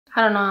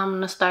I don't know how I'm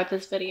gonna start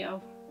this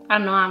video. I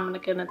don't know how I'm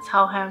gonna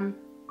tell him.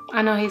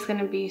 I know he's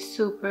gonna be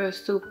super,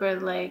 super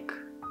like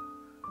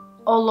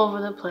all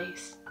over the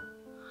place.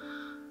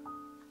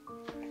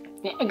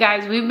 Yeah,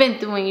 guys, we've been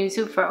doing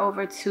YouTube for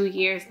over 2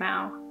 years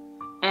now.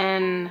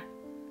 And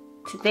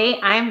today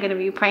I'm gonna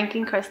be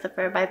pranking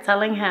Christopher by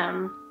telling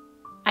him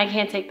I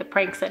can't take the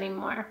pranks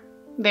anymore.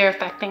 They're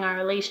affecting our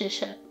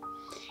relationship.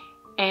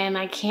 And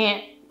I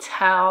can't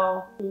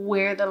tell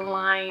where the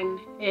line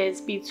is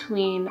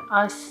between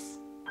us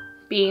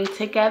being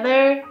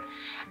together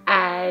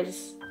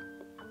as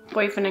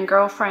boyfriend and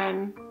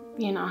girlfriend,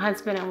 you know,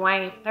 husband and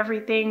wife,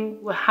 everything,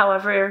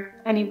 however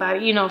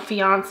anybody, you know,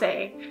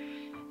 fiance,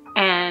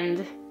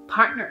 and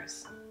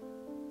partners,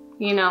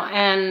 you know,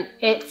 and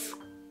it's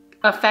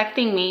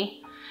affecting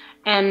me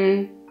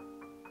and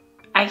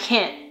I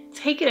can't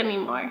take it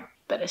anymore.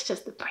 But it's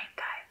just a prank,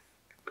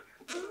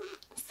 guys.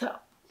 So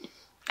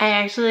I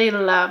actually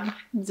love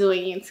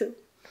doing YouTube.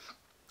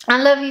 I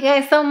love you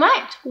guys so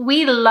much.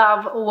 We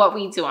love what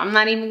we do. I'm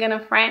not even gonna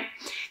front.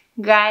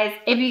 Guys,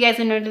 if you guys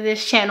are new to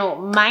this channel,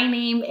 my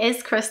name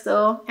is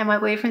Crystal and my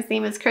boyfriend's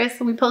name is Chris.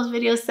 We post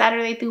videos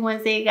Saturday through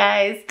Wednesday,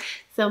 guys.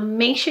 So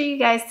make sure you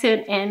guys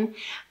tune in.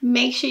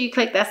 Make sure you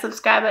click that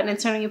subscribe button and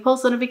turn on your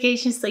post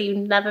notifications so you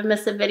never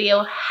miss a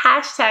video.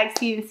 Hashtag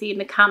CNC in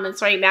the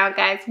comments right now,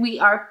 guys. We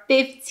are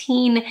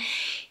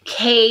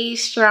 15K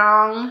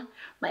strong,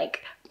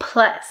 like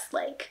plus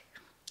like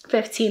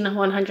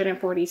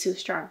 1,142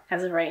 strong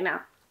as of right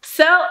now.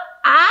 So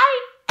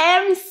I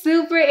am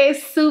super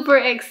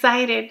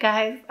excited,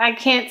 guys. I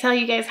can't tell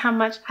you guys how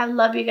much I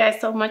love you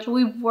guys so much.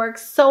 We've worked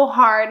so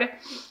hard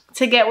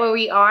to get where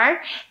we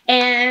are,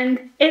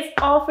 and it's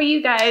all for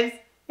you guys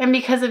and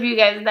because of you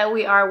guys that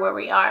we are where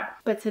we are.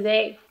 But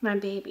today, my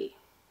baby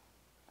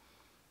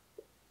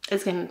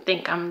is gonna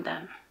think I'm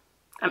done.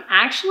 I'm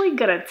actually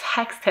gonna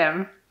text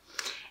him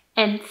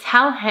and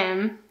tell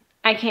him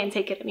I can't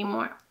take it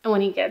anymore. And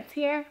when he gets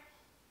here,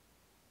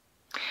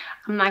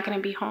 I'm not gonna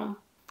be home.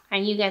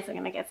 And you guys are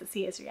gonna get to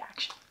see his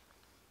reaction.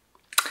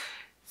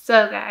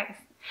 So guys,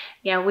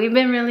 yeah, we've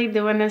been really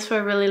doing this for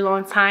a really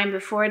long time.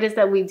 Before it is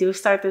that we do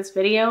start this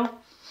video,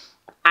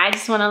 I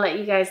just wanna let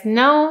you guys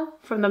know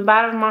from the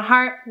bottom of my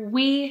heart,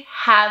 we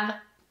have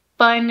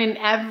fun in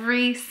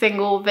every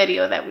single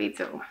video that we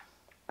do.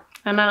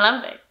 And I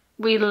love it.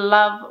 We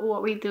love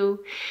what we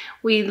do.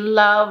 We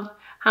love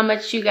how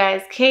much you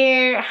guys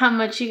care, how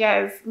much you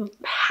guys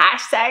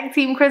hashtag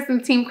Team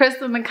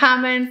Crystal in the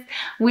comments.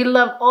 We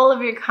love all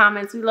of your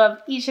comments. We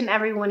love each and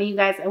every one of you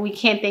guys, and we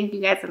can't thank you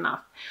guys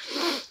enough.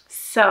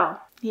 So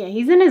yeah,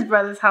 he's in his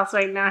brother's house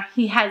right now.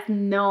 He has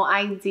no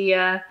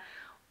idea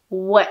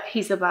what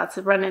he's about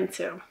to run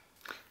into.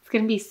 It's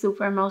gonna be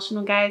super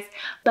emotional, guys.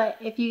 But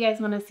if you guys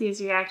wanna see his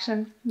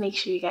reaction, make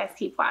sure you guys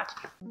keep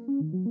watching.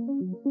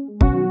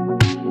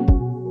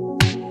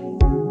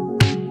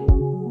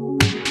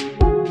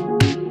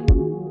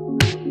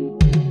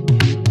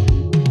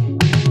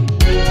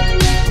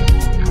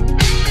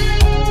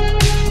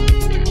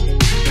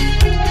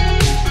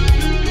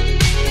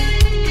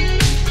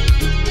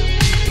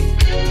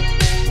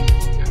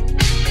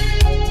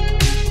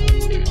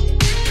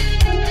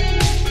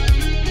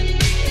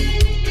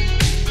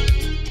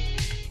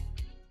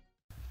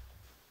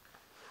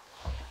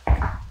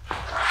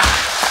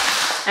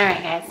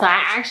 Alright guys, so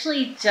I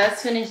actually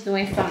just finished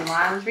doing some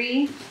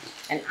laundry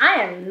and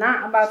I am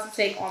not about to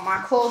take all my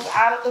clothes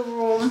out of the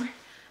room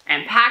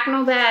and pack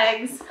no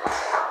bags.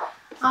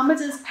 I'm gonna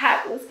just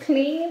pack what's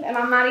clean and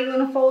I'm not even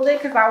gonna fold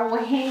it because I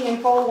will hang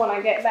and fold when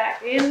I get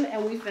back in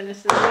and we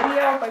finish this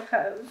video,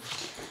 because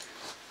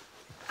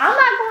I'm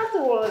not going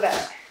through all of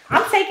that.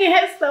 I'm taking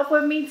his stuff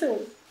with me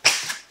too.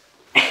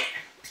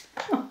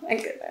 Oh my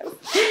goodness.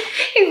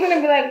 He's gonna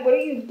be like, what are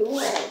you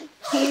doing?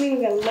 He ain't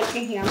even gonna look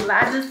in here.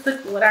 I just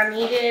took what I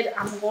needed.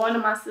 I'm going to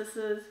my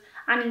sister's.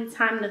 I need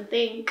time to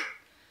think.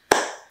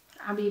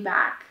 I'll be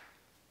back.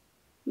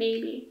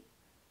 Maybe.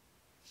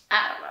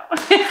 I don't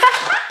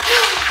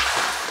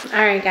know.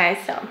 Alright guys,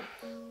 so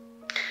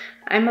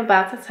I'm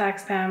about to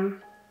text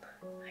him.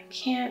 I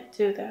can't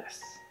do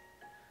this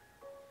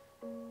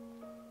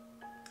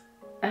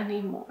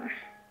anymore.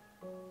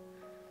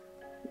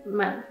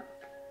 My love.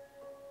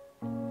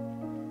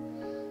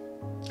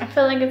 I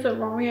feel like it's a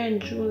Romeo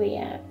and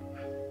Juliet.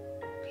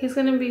 He's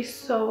gonna be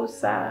so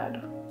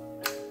sad.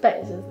 But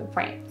it's just a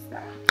prank, so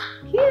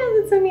he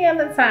does it to me all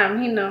the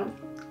time, he knows.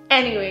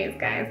 Anyways,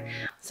 guys,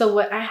 so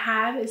what I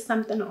have is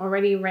something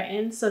already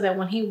written so that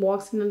when he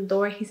walks in the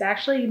door, he's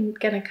actually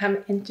gonna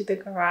come into the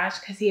garage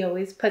because he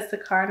always puts the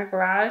car in the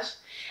garage.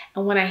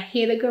 And when I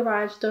hear the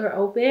garage door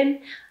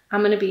open,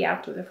 I'm gonna be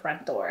out through the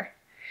front door.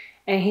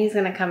 And he's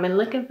gonna come in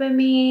looking for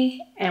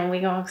me and we're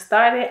gonna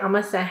start it. I'm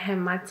gonna send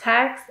him my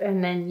text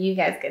and then you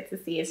guys get to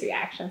see his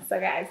reaction. So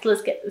guys,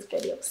 let's get this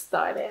video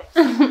started.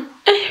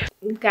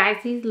 Guys,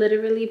 he's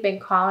literally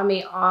been calling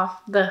me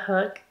off the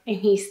hook and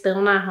he's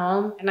still not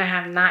home and I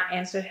have not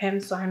answered him,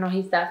 so I know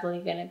he's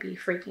definitely gonna be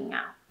freaking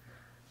out.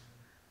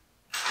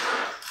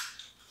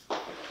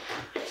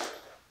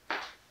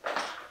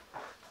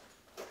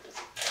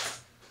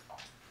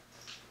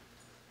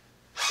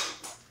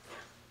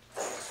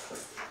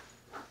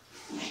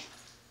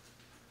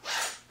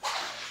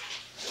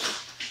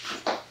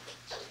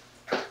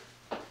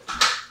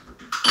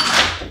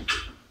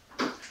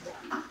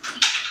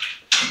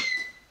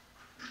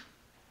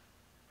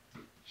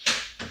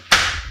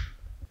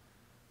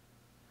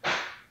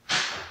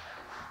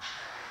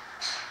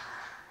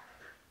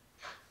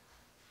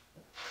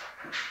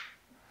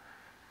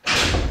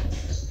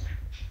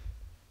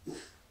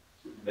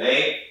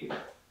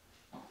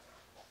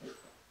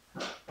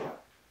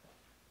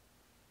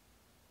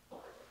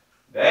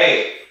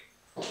 Babe.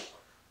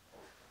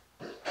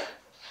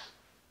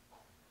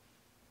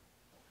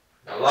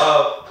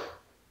 Hello?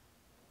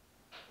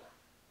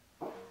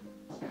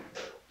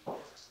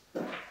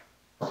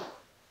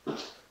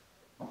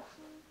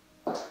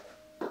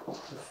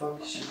 What the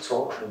fuck is she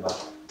talking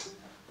about?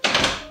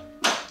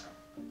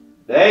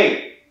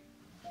 Babe!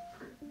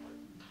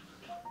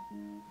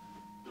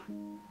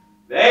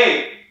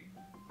 Babe!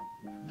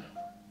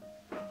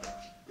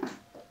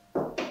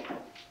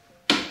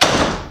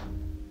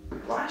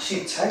 Why is she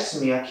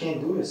texting me? I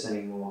can't do this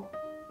anymore.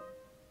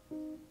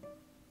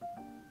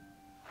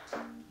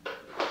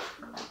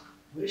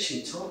 What is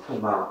she talking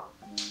about?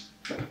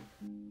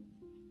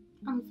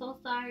 I'm so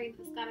sorry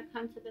this gotta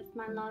come to this,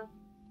 my love.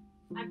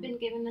 I've been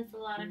giving this a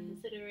lot of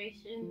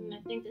consideration, and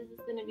I think this is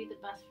gonna be the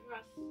best for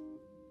us.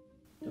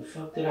 The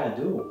fuck did I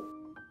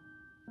do?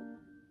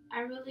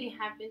 I really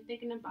have been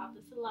thinking about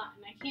this a lot,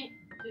 and I can't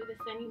do this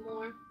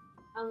anymore.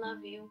 I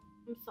love you.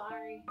 I'm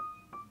sorry.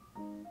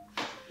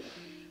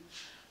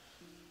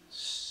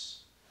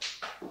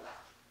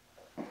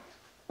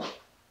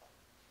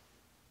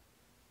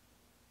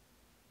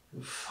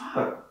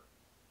 Fuck.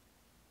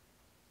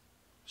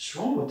 What's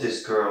wrong with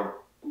this girl?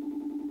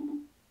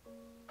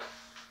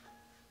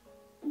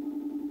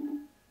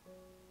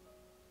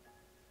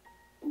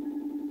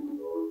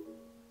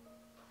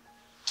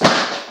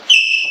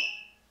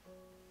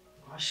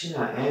 Why is she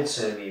not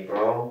answering me,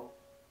 bro?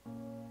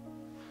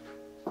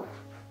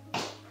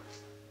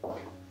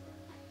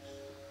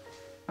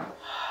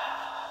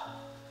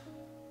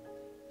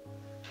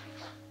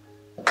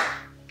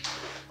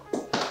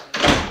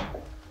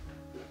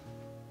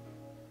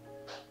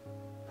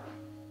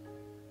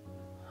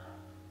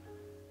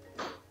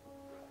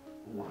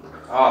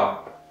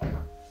 Oh.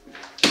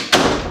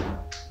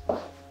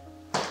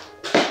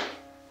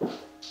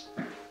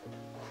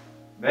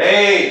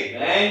 Babe,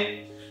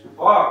 man.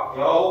 Fuck,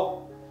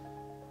 yo.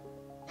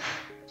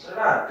 What did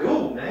I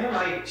do, man?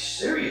 Like,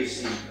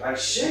 seriously. Like,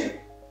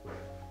 shit.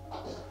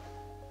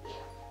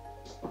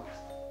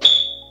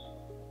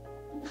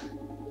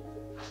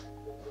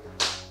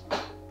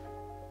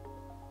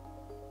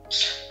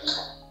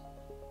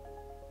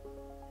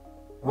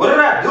 What did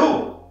I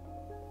do?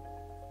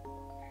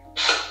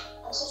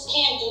 I just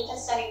can't do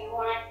this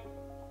anymore.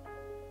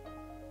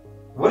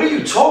 What are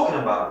you talking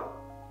about?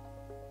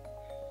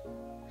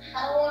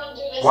 I don't want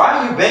to do this. Why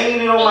are you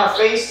banging it on my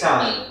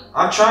FaceTime?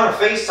 I'm trying to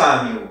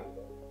FaceTime you.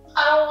 I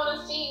don't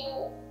want to see you.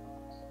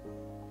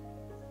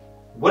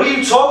 What are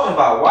you talking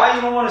about? Why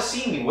you don't want to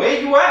see me? Where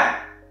you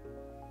at?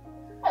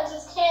 I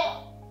just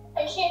can't.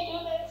 I can't do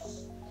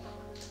this.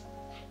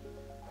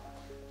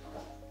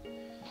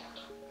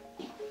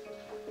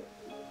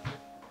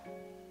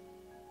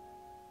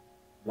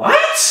 What?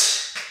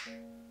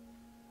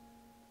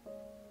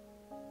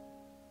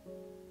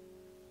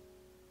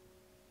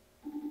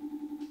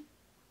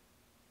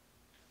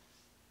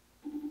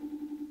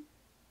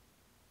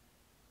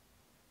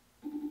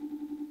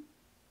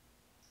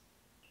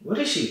 What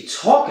is she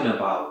talking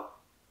about?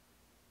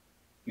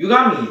 You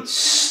got me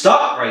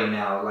stuck right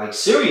now. Like,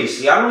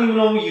 seriously, I don't even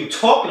know what you're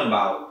talking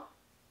about.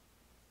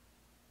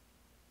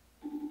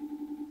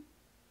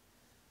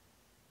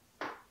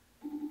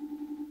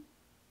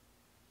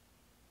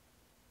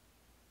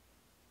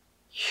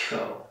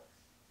 Yo.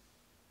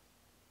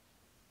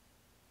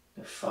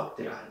 The fuck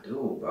did I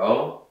do,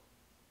 bro?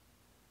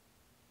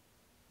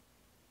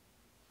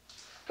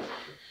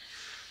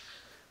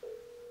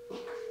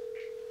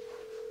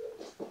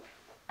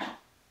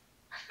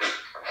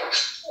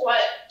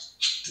 What?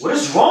 What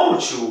is wrong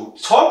with you?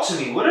 Talk to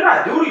me. What did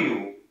I do to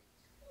you?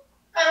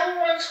 I don't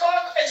want to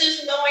talk. I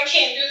just know I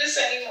can't do this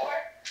anymore.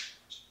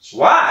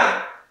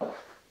 Why? I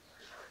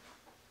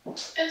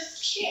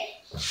just can't.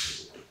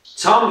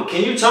 Tell me,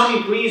 can you tell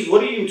me please,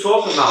 what are you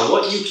talking about?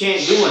 What you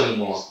can't do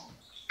anymore?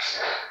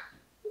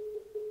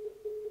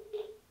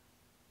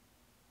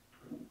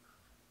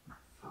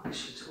 What is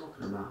she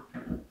talking about?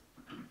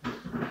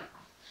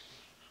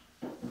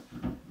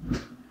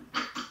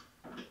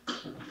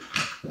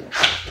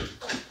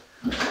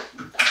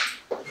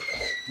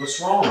 What's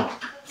wrong? I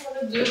don't want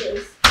to do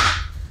this.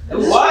 Do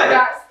what?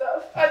 Forgot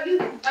stuff.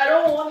 I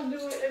don't want to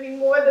do it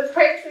anymore. The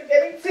pranks are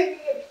getting to me.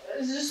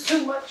 It's just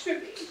too much for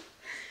me.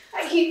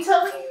 I keep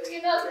telling you,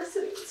 you're not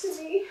listening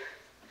to me.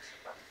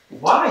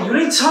 Why? You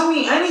didn't tell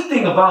me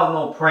anything about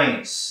no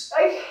pranks.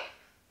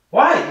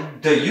 Why?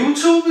 The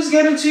YouTube is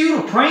getting to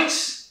you, the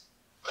pranks?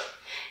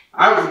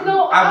 We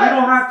don't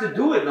have to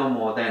do it no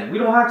more then. We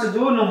don't have to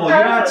do it no more.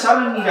 You're not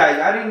telling me that.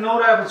 I didn't know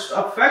that was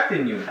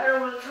affecting you. I don't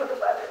want to talk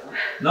about it.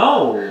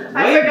 No.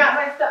 I forgot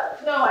my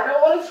stuff. No, I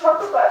don't want to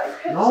talk about it,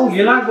 Chris. No,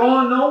 you're not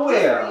going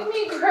nowhere. What do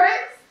you mean,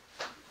 Chris?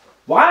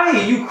 Why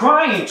are you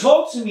crying?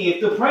 Talk to me.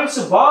 If the pranks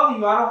are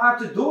bothering you, I don't have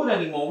to do it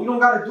anymore. We don't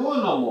got to do it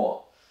no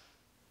more.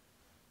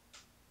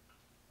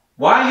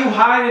 Why are you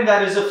hiding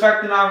that is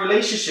affecting our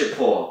relationship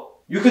for?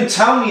 You can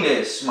tell me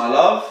this, my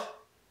love.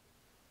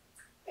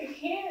 I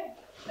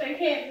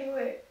can't do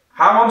it.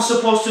 How I'm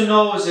supposed to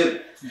know is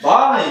if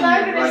bothering I'm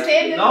not gonna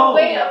stand in the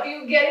way of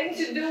you getting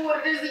to do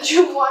what it is that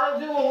you want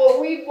to do and what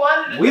we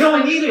want to do. We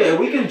don't need it.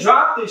 We can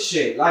drop this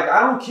shit. Like,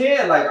 I don't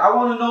care. Like, I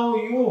want to know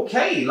you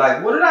okay.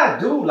 Like, what did I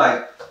do?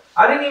 Like,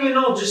 I didn't even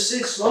know. Just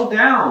sit, slow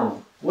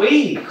down.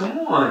 Wait, come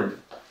on.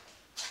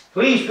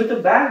 Please, put the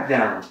bag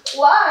down.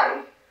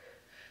 Why?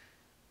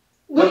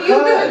 What are you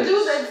gonna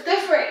do that's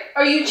different?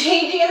 Are you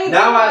changing anything?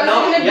 Now I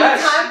know. Is it gonna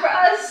be time for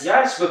us?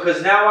 Yes,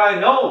 because now I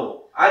know.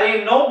 I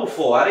didn't know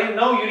before. I didn't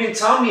know. You didn't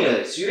tell me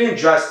this. You didn't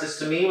address this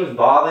to me. It was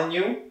bothering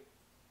you.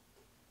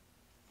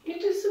 You're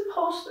just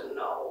supposed to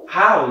know.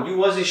 How? You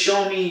wasn't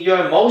showing me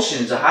your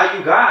emotions or how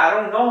you got. I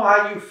don't know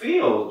how you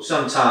feel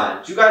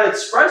sometimes. You gotta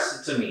express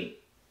it to me.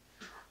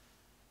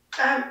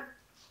 I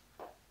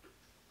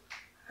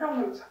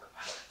don't want to talk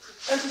about it.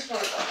 I just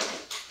want to go.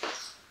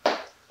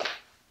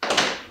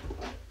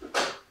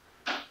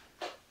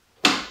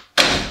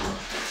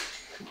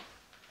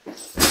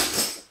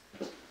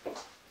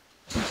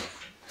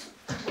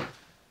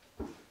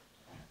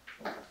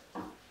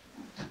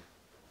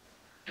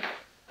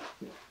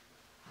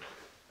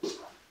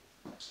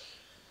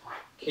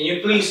 Can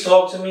you please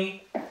talk to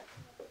me?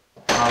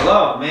 My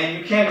love, man,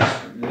 you can't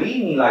just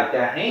leave me like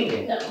that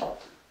hanging. No.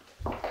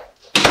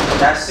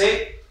 That's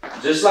it?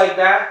 Just like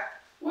that?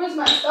 Where's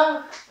my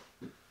stuff?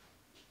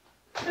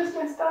 Where's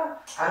my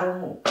stuff? I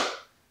don't know.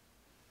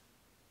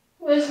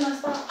 Where's my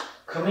stuff?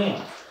 Come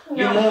here. No.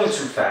 You're moving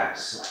too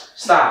fast.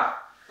 Stop.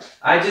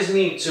 I just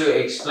need to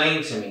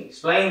explain to me.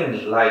 Explain to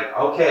me. Like,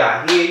 okay,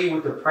 I hear you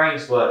with the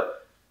pranks,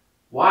 but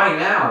why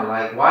now?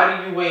 Like, why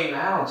do you wait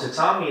now to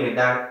tell me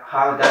that's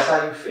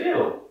how you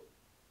feel?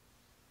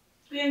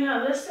 You're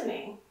not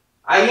listening.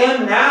 I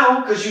am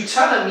now, because you're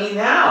telling me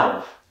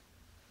now.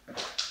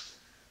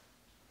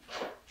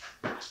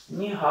 Give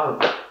me a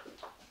hug.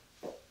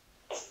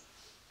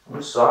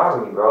 I'm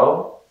sorry,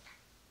 bro.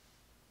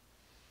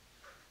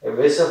 If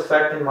it's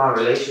affecting my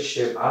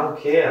relationship, I don't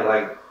care.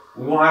 Like,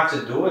 we won't have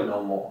to do it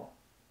no more.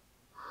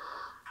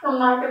 I'm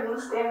not going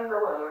to stand in the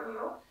way of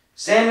you.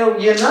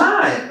 You're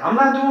not. I'm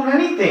not doing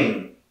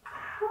anything.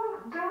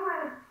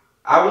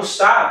 I will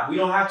stop. We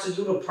don't have to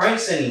do the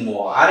pranks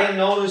anymore. I didn't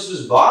know this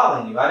was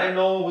bothering you. I didn't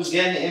know it was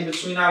getting in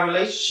between our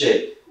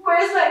relationship.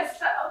 Where's my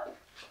stuff?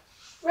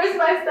 Where's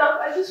my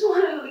stuff? I just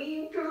want to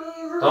leave,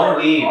 please. Don't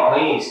leave,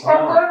 please. Come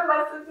I'm going to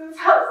my sister's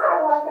house. I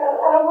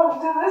don't want to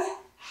do this.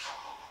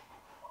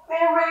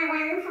 They're already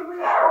waiting for me.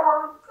 I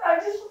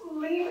just want to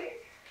leave it.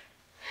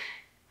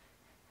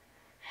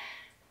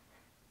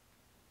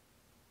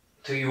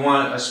 Do you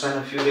want to spend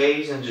a few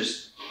days and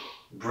just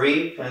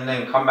breathe and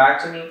then come back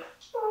to me? I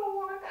don't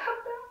want to come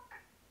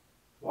back.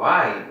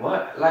 Why?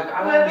 What? Like,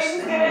 I don't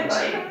understand.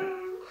 Like,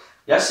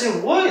 yes,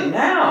 it would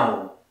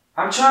now.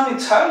 I'm trying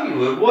to tell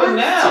you, it would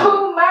now. It's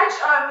too much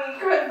on me,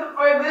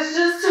 Christopher. There's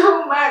just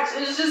too much.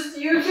 It's just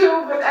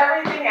YouTube and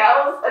everything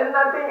else and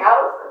nothing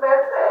else, and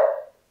that's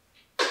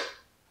it.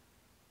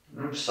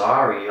 I'm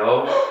sorry,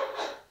 yo.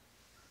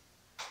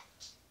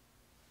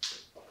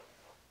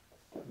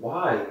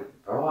 Why?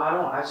 Bro, my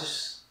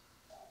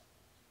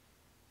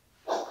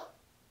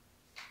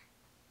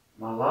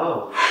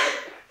love.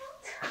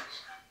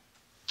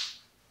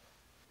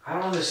 I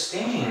don't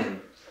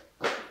understand.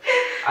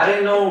 I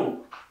didn't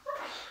know.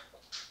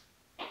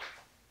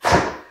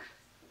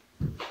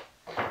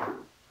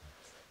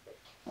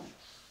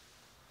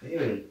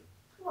 Baby.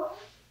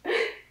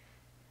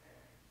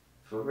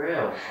 For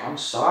real. I'm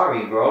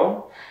sorry,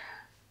 bro.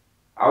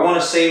 I want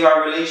to save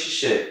our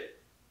relationship.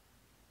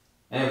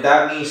 And if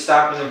that means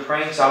stopping the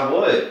pranks, I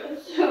would.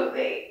 It's too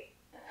late.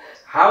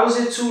 How is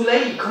it too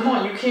late? Come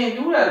on, you can't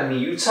do that to me.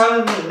 You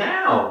telling me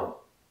now.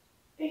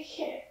 I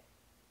can't.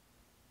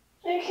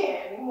 I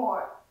can't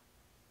anymore.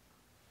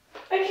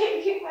 I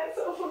can't keep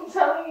myself from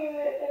telling you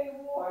that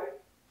anymore.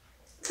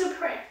 It's a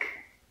prank.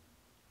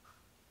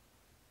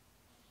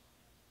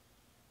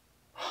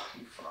 Oh,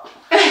 you fuck.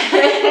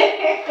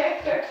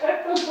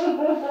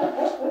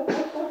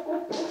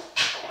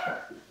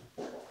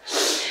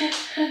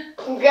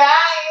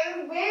 Guys,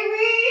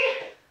 baby.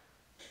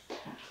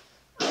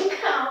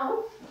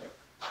 Come.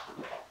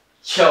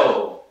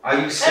 Yo, are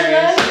you serious?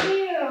 I love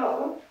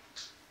you.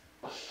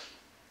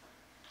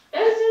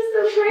 It's just a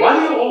prank. Why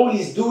do you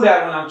always do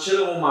that when I'm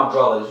chilling with my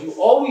brothers? You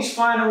always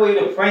find a way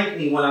to prank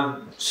me when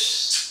I'm...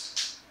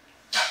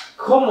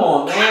 Come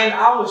on, man.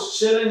 I was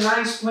chilling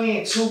nice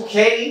playing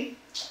 2K.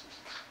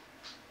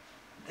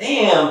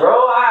 Damn, bro.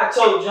 I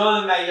told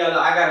John that, yo,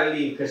 I gotta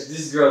leave because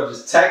this girl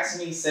just texted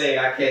me saying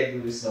I can't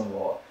do this no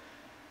more.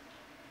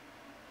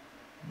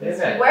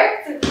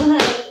 Work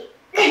tonight.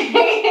 You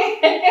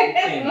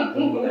can't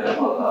do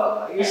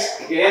that. You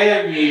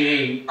scared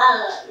me. I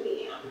love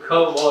you.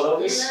 Come on,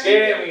 don't be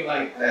scaring me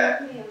like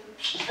that.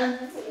 I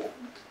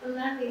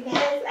love you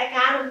guys. I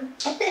got him.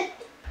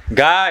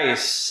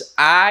 Guys,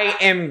 I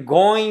am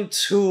going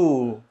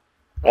to...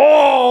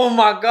 Oh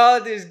my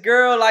God, this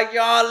girl, like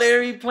y'all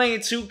literally playing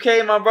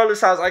 2K in my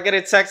brother's house. I get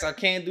a text, I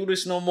can't do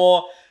this no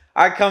more.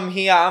 I come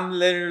here, I'm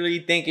literally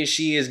thinking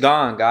she is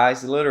gone,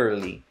 guys,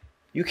 literally.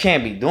 You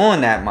can't be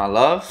doing that, my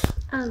love.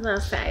 I was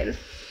outside.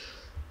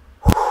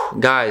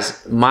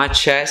 Guys, my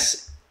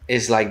chest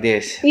it's like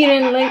this. You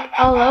didn't look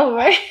all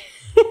over.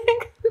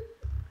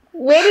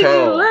 Where did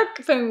you look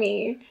for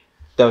me?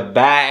 The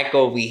back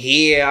over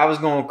here. I was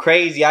going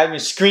crazy. I even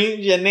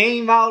screamed your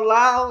name out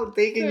loud,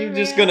 thinking you're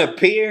just gonna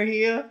appear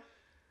here.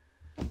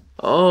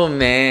 Oh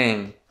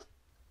man.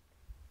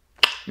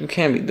 You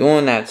can't be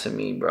doing that to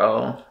me,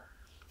 bro.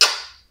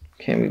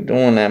 Can't be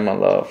doing that, my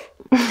love.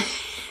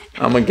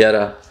 I'm gonna get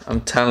her.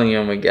 I'm telling you,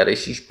 I'm gonna get her.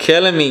 She's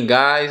killing me,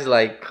 guys.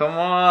 Like, come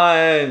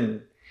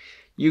on.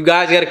 You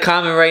guys gotta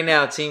comment right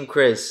now, Team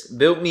Chris.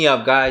 Build me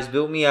up, guys.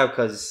 Build me up,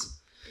 because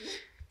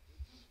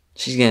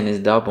she's getting this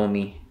dub on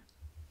me.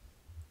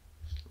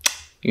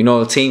 You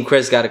know, Team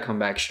Chris gotta come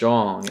back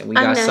strong. We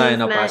got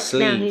something up our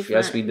sleeve.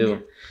 Yes, we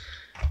do.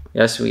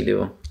 Yes, we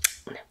do.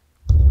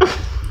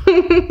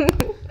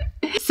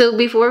 So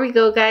before we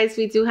go, guys,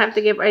 we do have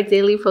to give our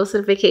daily post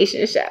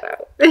notification shout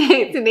out.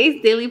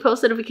 Today's daily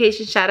post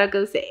notification shout out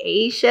goes to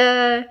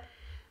Aisha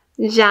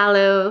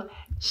Jalo.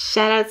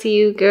 Shout out to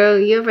you, girl.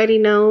 You already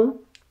know.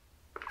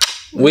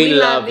 We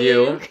love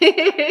you.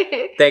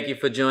 Thank you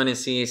for joining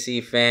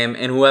CNC fam.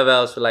 And whoever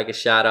else would like a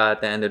shout out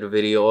at the end of the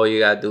video, all you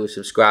gotta do is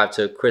subscribe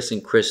to Chris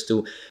and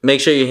Crystal. Make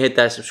sure you hit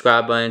that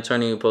subscribe button,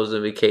 turn on your post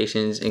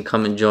notifications, and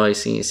come and join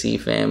CNC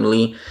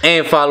family.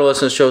 And follow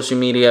us on social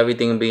media.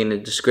 Everything will be in the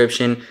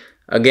description.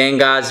 Again,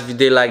 guys, if you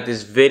did like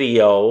this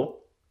video,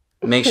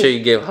 make sure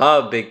you give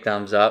her a big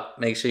thumbs up.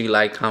 Make sure you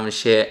like, comment,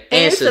 share,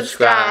 and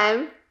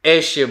subscribe.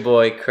 It's your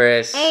boy,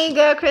 Chris. Hey,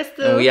 girl,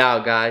 Crystal. And we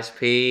out, guys.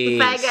 Peace.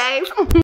 Bye, guys.